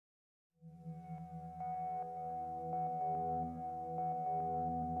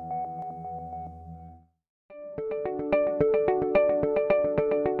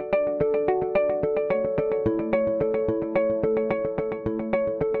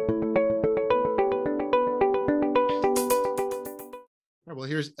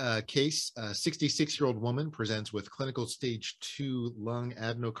here's a case. A 66-year-old woman presents with clinical stage 2 lung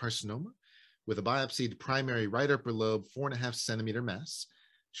adenocarcinoma with a biopsied primary right upper lobe 4.5 centimeter mass.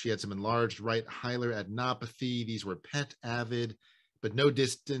 She had some enlarged right hilar adenopathy. These were PET avid, but no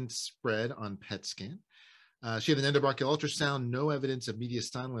distant spread on PET scan. She had an endobronchial ultrasound, no evidence of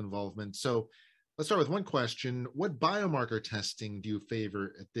mediastinal involvement. So let's start with one question. What biomarker testing do you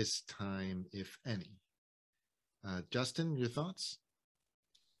favor at this time, if any? Justin, your thoughts?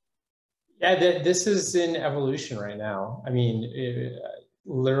 Yeah, this is in evolution right now. I mean,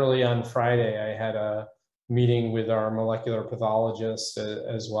 literally on Friday, I had a meeting with our molecular pathologist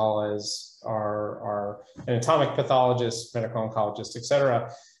as well as our anatomic pathologist, medical oncologist, et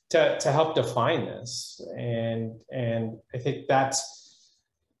cetera, to help define this. And I think that's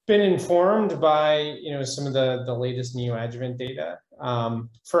been informed by, some of the latest neoadjuvant data.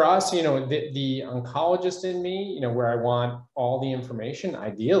 For us, the oncologist in me, where I want all the information,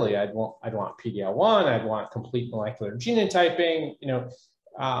 ideally, I'd want PD-L1, I'd want complete molecular genotyping,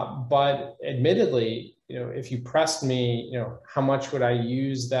 but admittedly, if you pressed me, how much would I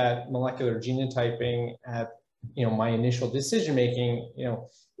use that molecular genotyping at, my initial decision-making,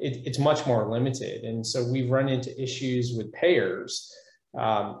 it's much more limited. And so we've run into issues with payers,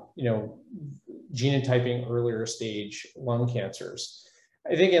 genotyping earlier stage lung cancers.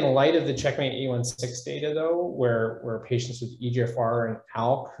 I think in light of the Checkmate 816 data, though, where patients with EGFR and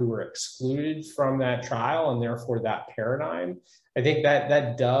ALK who were excluded from that trial and therefore that paradigm, I think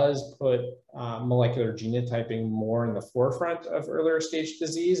that does put molecular genotyping more in the forefront of earlier stage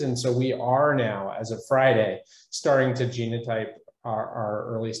disease. And so we are now, as of Friday, starting to genotype our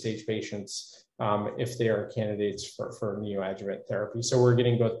early stage patients if they are candidates for neoadjuvant therapy. So we're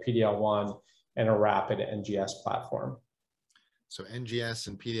getting both PD-L1 and a rapid NGS platform. So NGS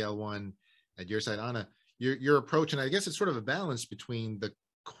and PD-L1 at your side. Anna, your approach, and I guess it's sort of a balance between the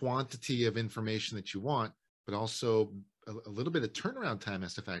quantity of information that you want, but also a little bit of turnaround time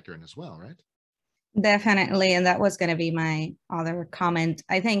has to factor in as well, right? Definitely, and that was going to be my other comment.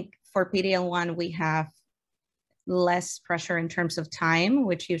 I think for PD-L1, we have less pressure in terms of time,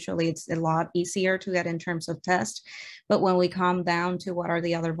 which usually it's a lot easier to get in terms of test. But when we come down to what are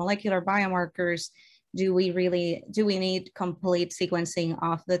the other molecular biomarkers, do we need complete sequencing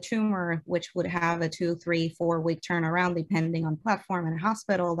of the tumor, which would have a 2, 3, 4 week turnaround, depending on platform and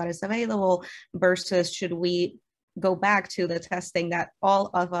hospital that is available, versus should we go back to the testing that all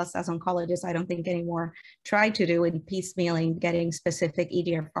of us as oncologists, I don't think anymore, try to do in piecemealing, getting specific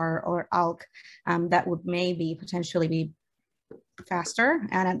EGFR or ALK that would maybe potentially be faster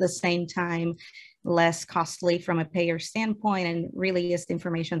and at the same time less costly from a payer standpoint, and really is the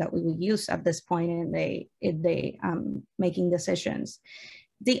information that we would use at this point in the making decisions.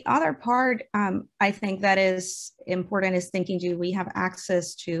 The other part I think that is important is thinking, do we have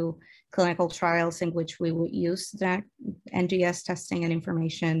access to clinical trials in which we would use that NGS testing and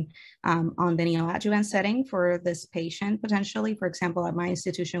information on the neoadjuvant setting for this patient potentially? For example, at my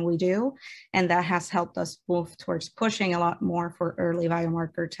institution, we do, and that has helped us move towards pushing a lot more for early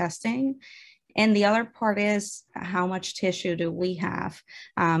biomarker testing. And the other part is, how much tissue do we have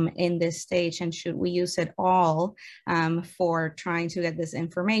in this stage, and should we use it all for trying to get this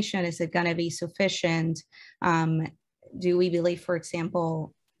information? Is it going to be sufficient? Do we believe, for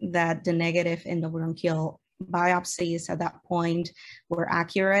example, that the negative endobronchial biopsies at that point were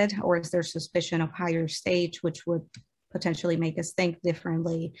accurate, or is there suspicion of higher stage, which would potentially make us think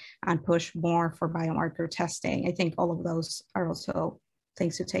differently and push more for biomarker testing? I think all of those are also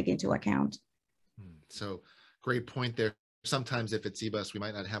things to take into account. So great point there. Sometimes if it's EBUS, we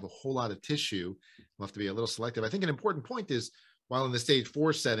might not have a whole lot of tissue. We'll have to be a little selective. I think an important point is, while in the stage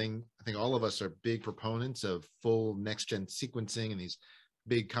 4 setting, I think all of us are big proponents of full next-gen sequencing and these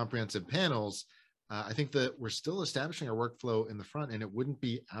big comprehensive panels, I think that we're still establishing our workflow in the front, and it wouldn't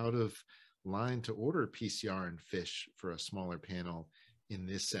be out of line to order PCR and FISH for a smaller panel in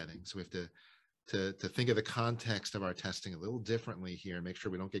this setting. So we have to think of the context of our testing a little differently here and make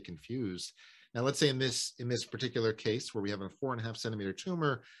sure we don't get confused. Now, let's say in this particular case where we have a 4.5 centimeter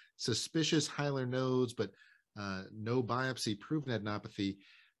tumor, suspicious hilar nodes, but no biopsy proven adenopathy.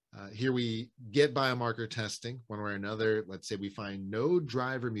 Here we get biomarker testing one way or another. Let's say we find no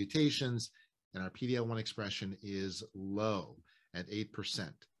driver mutations and our PD-L1 expression is low at 8%.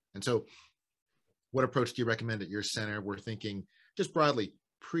 And so what approach do you recommend at your center? We're thinking just broadly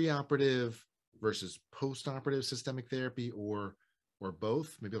preoperative versus postoperative systemic therapy, or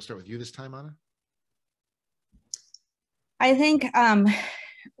both. Maybe I'll start with you this time, Anna. I think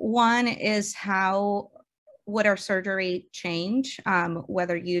one is would our surgery change,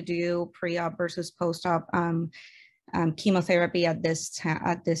 whether you do pre-op versus post-op chemotherapy at this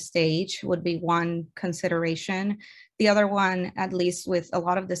stage would be one consideration. The other one, at least with a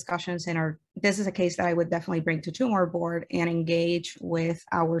lot of discussions this is a case that I would definitely bring to tumor board and engage with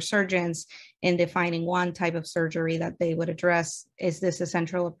our surgeons in defining one type of surgery that they would address. Is this a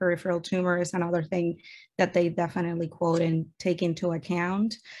central or peripheral tumor is another thing that they definitely quote and take into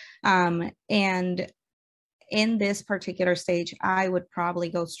account. And in this particular stage, I would probably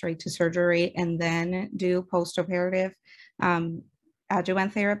go straight to surgery and then do post-operative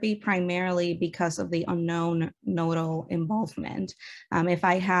adjuvant therapy, primarily because of the unknown nodal involvement. If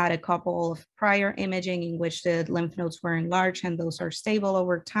I had a couple of prior imaging in which the lymph nodes were enlarged and those are stable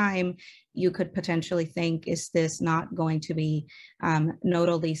over time, you could potentially think, is this not going to be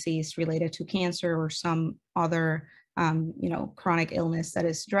nodal disease related to cancer or some other chronic illness that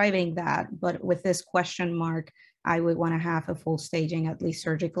is driving that? But with this question mark, I would want to have a full staging, at least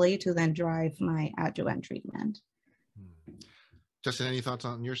surgically, to then drive my adjuvant treatment. Justin, any thoughts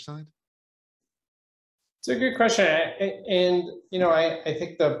on your side? It's a good question. And, I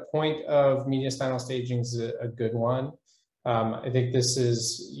think the point of mediastinal staging is a good one. I think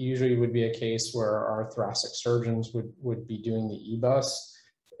this usually would be a case where our thoracic surgeons would be doing the EBUS.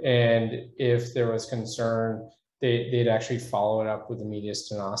 And if there was concern, they'd actually follow it up with a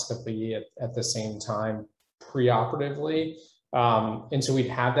mediastinoscopy at the same time preoperatively. And so we'd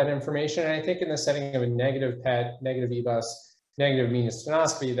have that information. And I think in the setting of a negative PET, negative EBUS, negative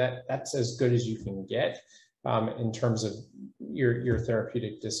mediastinoscopy, that's as good as you can get in terms of your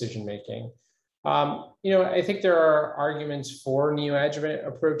therapeutic decision making. I think there are arguments for neoadjuvant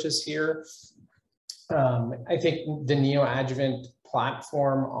approaches here. I think the neoadjuvant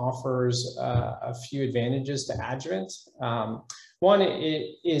platform offers a few advantages to adjuvant. One, it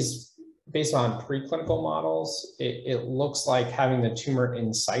is based on preclinical models. It looks like having the tumor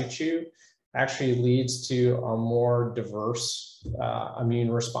in situ actually leads to a more diverse immune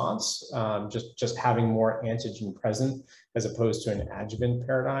response, just having more antigen present as opposed to an adjuvant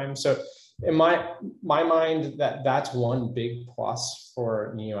paradigm. So in my mind, that's one big plus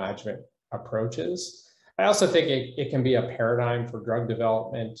for neoadjuvant approaches. I also think it can be a paradigm for drug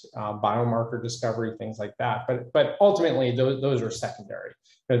development, biomarker discovery, things like that. But ultimately, those are secondary.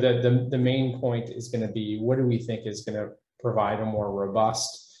 The main point is going to be, what do we think is going to provide a more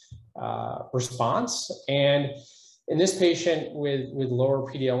robust response? And in this patient with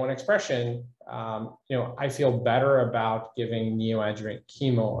lower PD-L1 expression, I feel better about giving neoadjuvant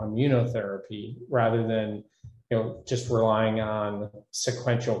chemo immunotherapy rather than just relying on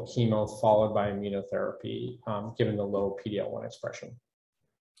sequential chemo followed by immunotherapy, given the low PD-L1 expression.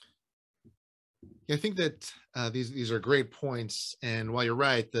 Yeah, I think that these are great points. And while you're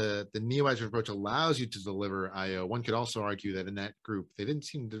right, the neoadjuvant approach allows you to deliver IO. One could also argue that in that group, they didn't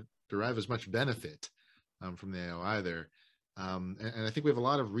seem to derive as much benefit from the IO either. And I think we have a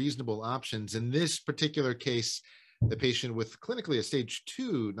lot of reasonable options. In this particular case, the patient with clinically a stage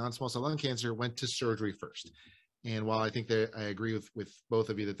 2 non-small cell lung cancer went to surgery first. And while I think I agree with both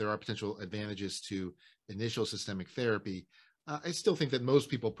of you that there are potential advantages to initial systemic therapy, I still think that most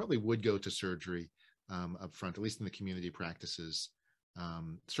people probably would go to surgery up front, at least in the community practices.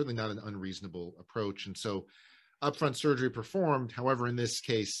 Certainly not an unreasonable approach. And so upfront surgery performed. However, in this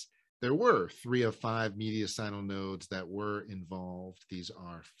case, there were 3 of 5 mediastinal nodes that were involved. These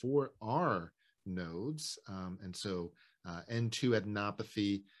are 4R nodes. And so N2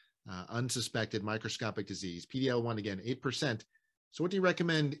 adenopathy, unsuspected microscopic disease, PD-L1 again, 8%. So what do you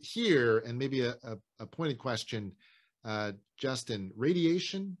recommend here? And maybe a pointed question, Justin,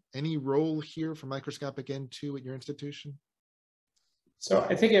 radiation, any role here for microscopic N2 at your institution? So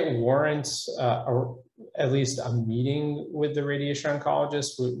I think it warrants at least a meeting with the radiation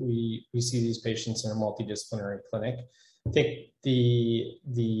oncologist. We see these patients in a multidisciplinary clinic. I think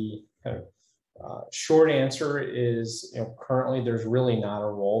the kind of short answer is, currently there's really not a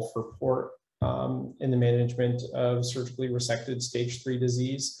role for port in the management of surgically resected stage 3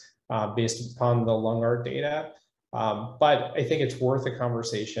 disease based upon the lung art data. But I think it's worth a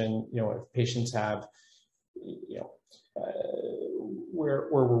conversation, if patients have, where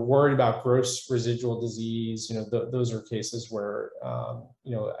we're worried about gross residual disease, those are cases where,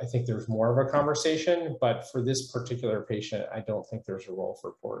 I think there's more of a conversation, but for this particular patient, I don't think there's a role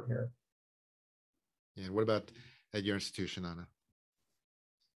for port here. And what about at your institution, Anna?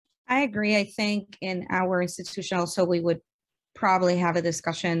 I agree. I think in our institution also, we would probably have a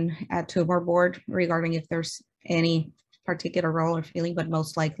discussion at tumor board regarding if there's any particular role or feeling, but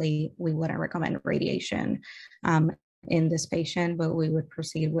most likely we wouldn't recommend radiation in this patient, but we would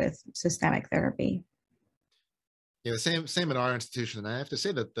proceed with systemic therapy. Yeah, the same at our institution. And I have to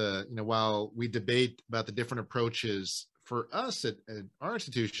say that while we debate about the different approaches, for us at our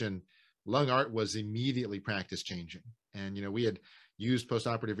institution, lung art was immediately practice changing. And, we had used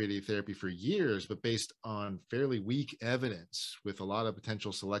postoperative radiotherapy for years, but based on fairly weak evidence with a lot of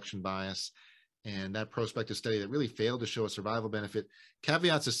potential selection bias. And that prospective study that really failed to show a survival benefit,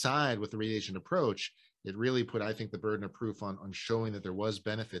 caveats aside with the radiation approach, it really put, I think, the burden of proof on showing that there was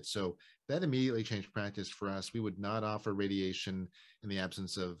benefit. So that immediately changed practice for us. We would not offer radiation in the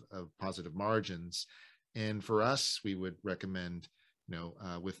absence of positive margins. And for us, we would recommend,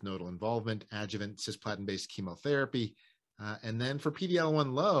 with nodal involvement, adjuvant cisplatin-based chemotherapy. And then for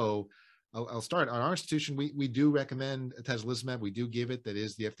PD-L1 low, I'll start. On our institution, we do recommend atezolizumab. We do give it. That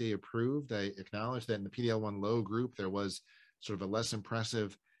is the FDA approved. I acknowledge that in the PD-L1 low group, there was sort of a less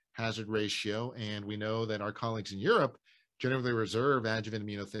impressive hazard ratio. And we know that our colleagues in Europe generally reserve adjuvant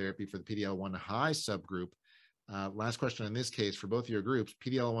immunotherapy for the PD-L1 high subgroup. Last question on this case, for both of your groups,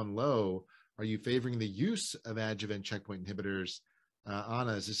 PD-L1 low, are you favoring the use of adjuvant checkpoint inhibitors?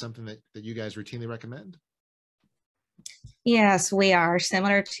 Anna, is this something that you guys routinely recommend? Yes, we are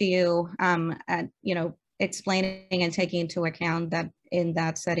similar to you, explaining and taking into account that in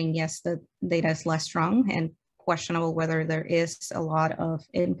that setting, yes, the data is less strong and questionable whether there is a lot of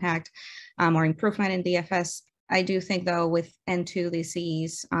impact or improvement in DFS. I do think, though, with N2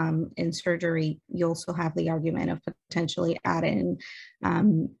 disease in surgery, you also have the argument of potentially adding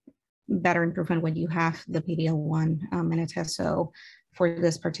better improvement when you have the PD-L1 and atezo for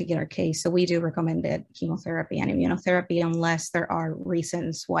this particular case. So we do recommend chemotherapy and immunotherapy unless there are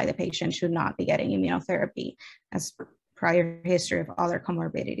reasons why the patient should not be getting immunotherapy, as prior history of other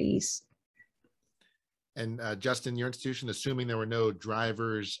comorbidities. And Justin, your institution, assuming there were no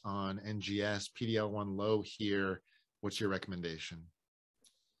drivers on NGS, PD-L1 low here, what's your recommendation?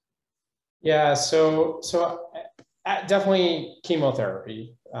 Yeah, so definitely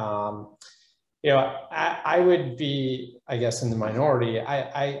chemotherapy. I would be, I guess, in the minority.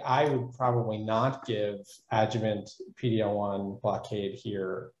 I would probably not give adjuvant PD-L1 blockade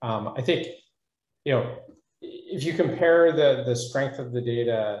here. I think, if you compare the strength of the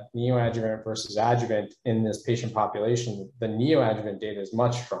data, neoadjuvant versus adjuvant in this patient population, the neoadjuvant data is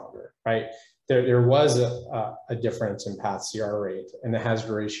much stronger, right? There was a difference in path CR rate, and the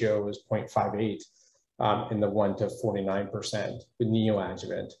hazard ratio was 0.58 in the 1 to 49% with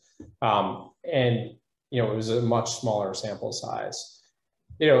neoadjuvant. And it was a much smaller sample size.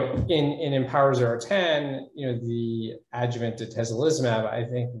 In Empower 010, the adjuvant atezolizumab, I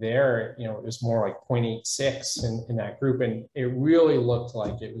think there, it was more like 0.86 in that group, and it really looked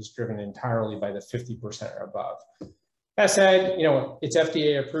like it was driven entirely by the 50% or above. That said, it's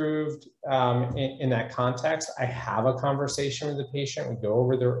FDA approved in that context. I have a conversation with the patient. We go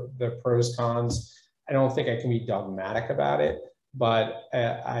over the pros, cons. I don't think I can be dogmatic about it, but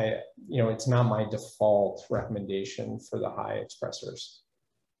it's not my default recommendation for the high expressors,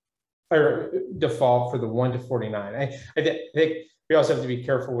 or default for the 1 to 49. I think we also have to be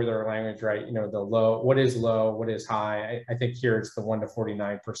careful with our language, right? The low, what is low, what is high? I think here it's the 1 to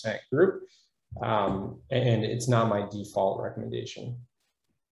 49% group, and it's not my default recommendation.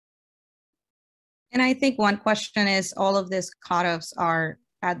 And I think one question is, all of these cutoffs are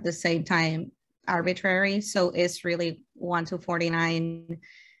at the same time arbitrary. So is really 1 to 49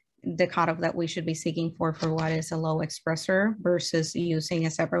 the cutoff that we should be seeking for what is a low expressor versus using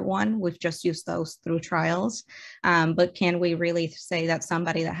a separate one? We've just used those through trials. But can we really say that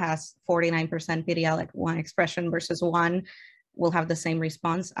somebody that has 49% PD-L1 expression versus 1 will have the same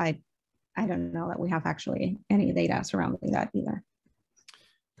response? I don't know that we have actually any data surrounding that either.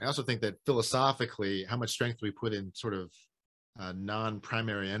 I also think that philosophically, how much strength we put in sort of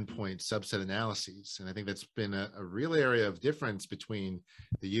non-primary endpoint subset analyses. And I think that's been a real area of difference between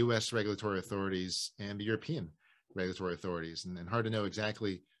the US regulatory authorities and the European regulatory authorities, and hard to know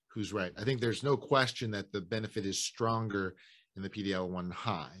exactly who's right. I think there's no question that the benefit is stronger in the PD-L1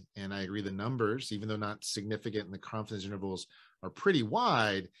 high. And I agree the numbers, even though not significant and the confidence intervals are pretty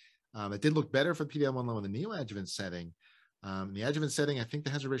wide, it did look better for PD-L1 low in the neoadjuvant setting. In the adjuvant setting, I think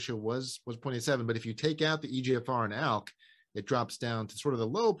the hazard ratio was 0.87, but if you take out the EGFR and ALK, it drops down to sort of the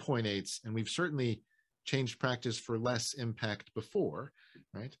low 0.8s, and we've certainly changed practice for less impact before,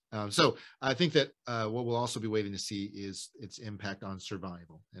 right? So I think that what we'll also be waiting to see is its impact on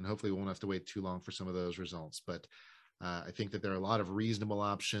survival, and hopefully we won't have to wait too long for some of those results. But I think that there are a lot of reasonable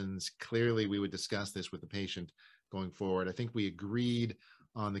options. Clearly, we would discuss this with the patient going forward. I think we agreed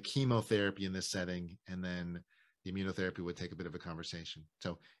on the chemotherapy in this setting, and then the immunotherapy would take a bit of a conversation.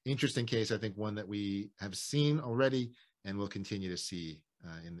 So interesting case, I think one that we have seen already and will continue to see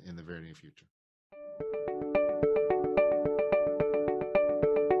in the very near future.